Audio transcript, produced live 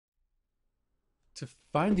To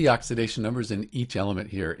find the oxidation numbers in each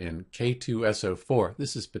element here in K2SO4,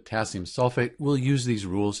 this is potassium sulfate, we'll use these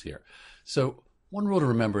rules here. So one rule to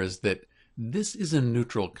remember is that this is a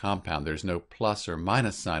neutral compound. There's no plus or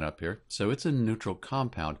minus sign up here, so it's a neutral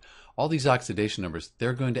compound. All these oxidation numbers,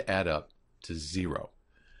 they're going to add up to 0.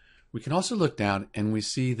 We can also look down and we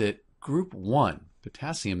see that group 1,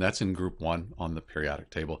 potassium, that's in group 1 on the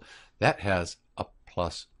periodic table, that has a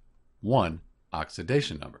 +1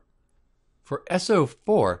 oxidation number. For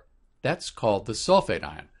SO4, that's called the sulfate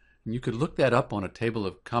ion. And you could look that up on a table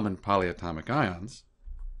of common polyatomic ions.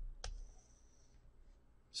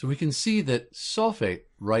 So we can see that sulfate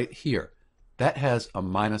right here, that has a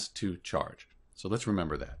 -2 charge. So let's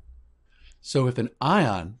remember that. So if an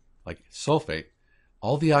ion, like sulfate,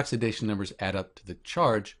 all the oxidation numbers add up to the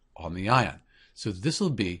charge on the ion. So this will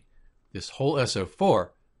be, this whole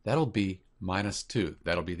SO4, that'll be -2.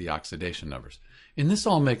 That'll be the oxidation numbers. And this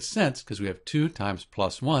all makes sense because we have 2 times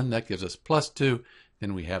 +1. That gives us +2.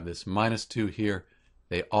 Then we have this -2 here.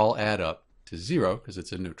 They all add up to 0 because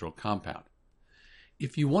it's a neutral compound.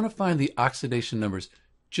 If you want to find the oxidation numbers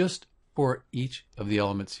just for each of the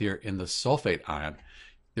elements here in the sulfate ion,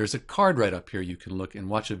 there's a card right up here you can look and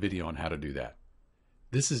watch a video on how to do that.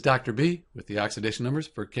 This is Dr. B with the oxidation numbers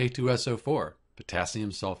for K2SO4, potassium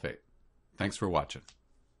sulfate. Thanks for watching.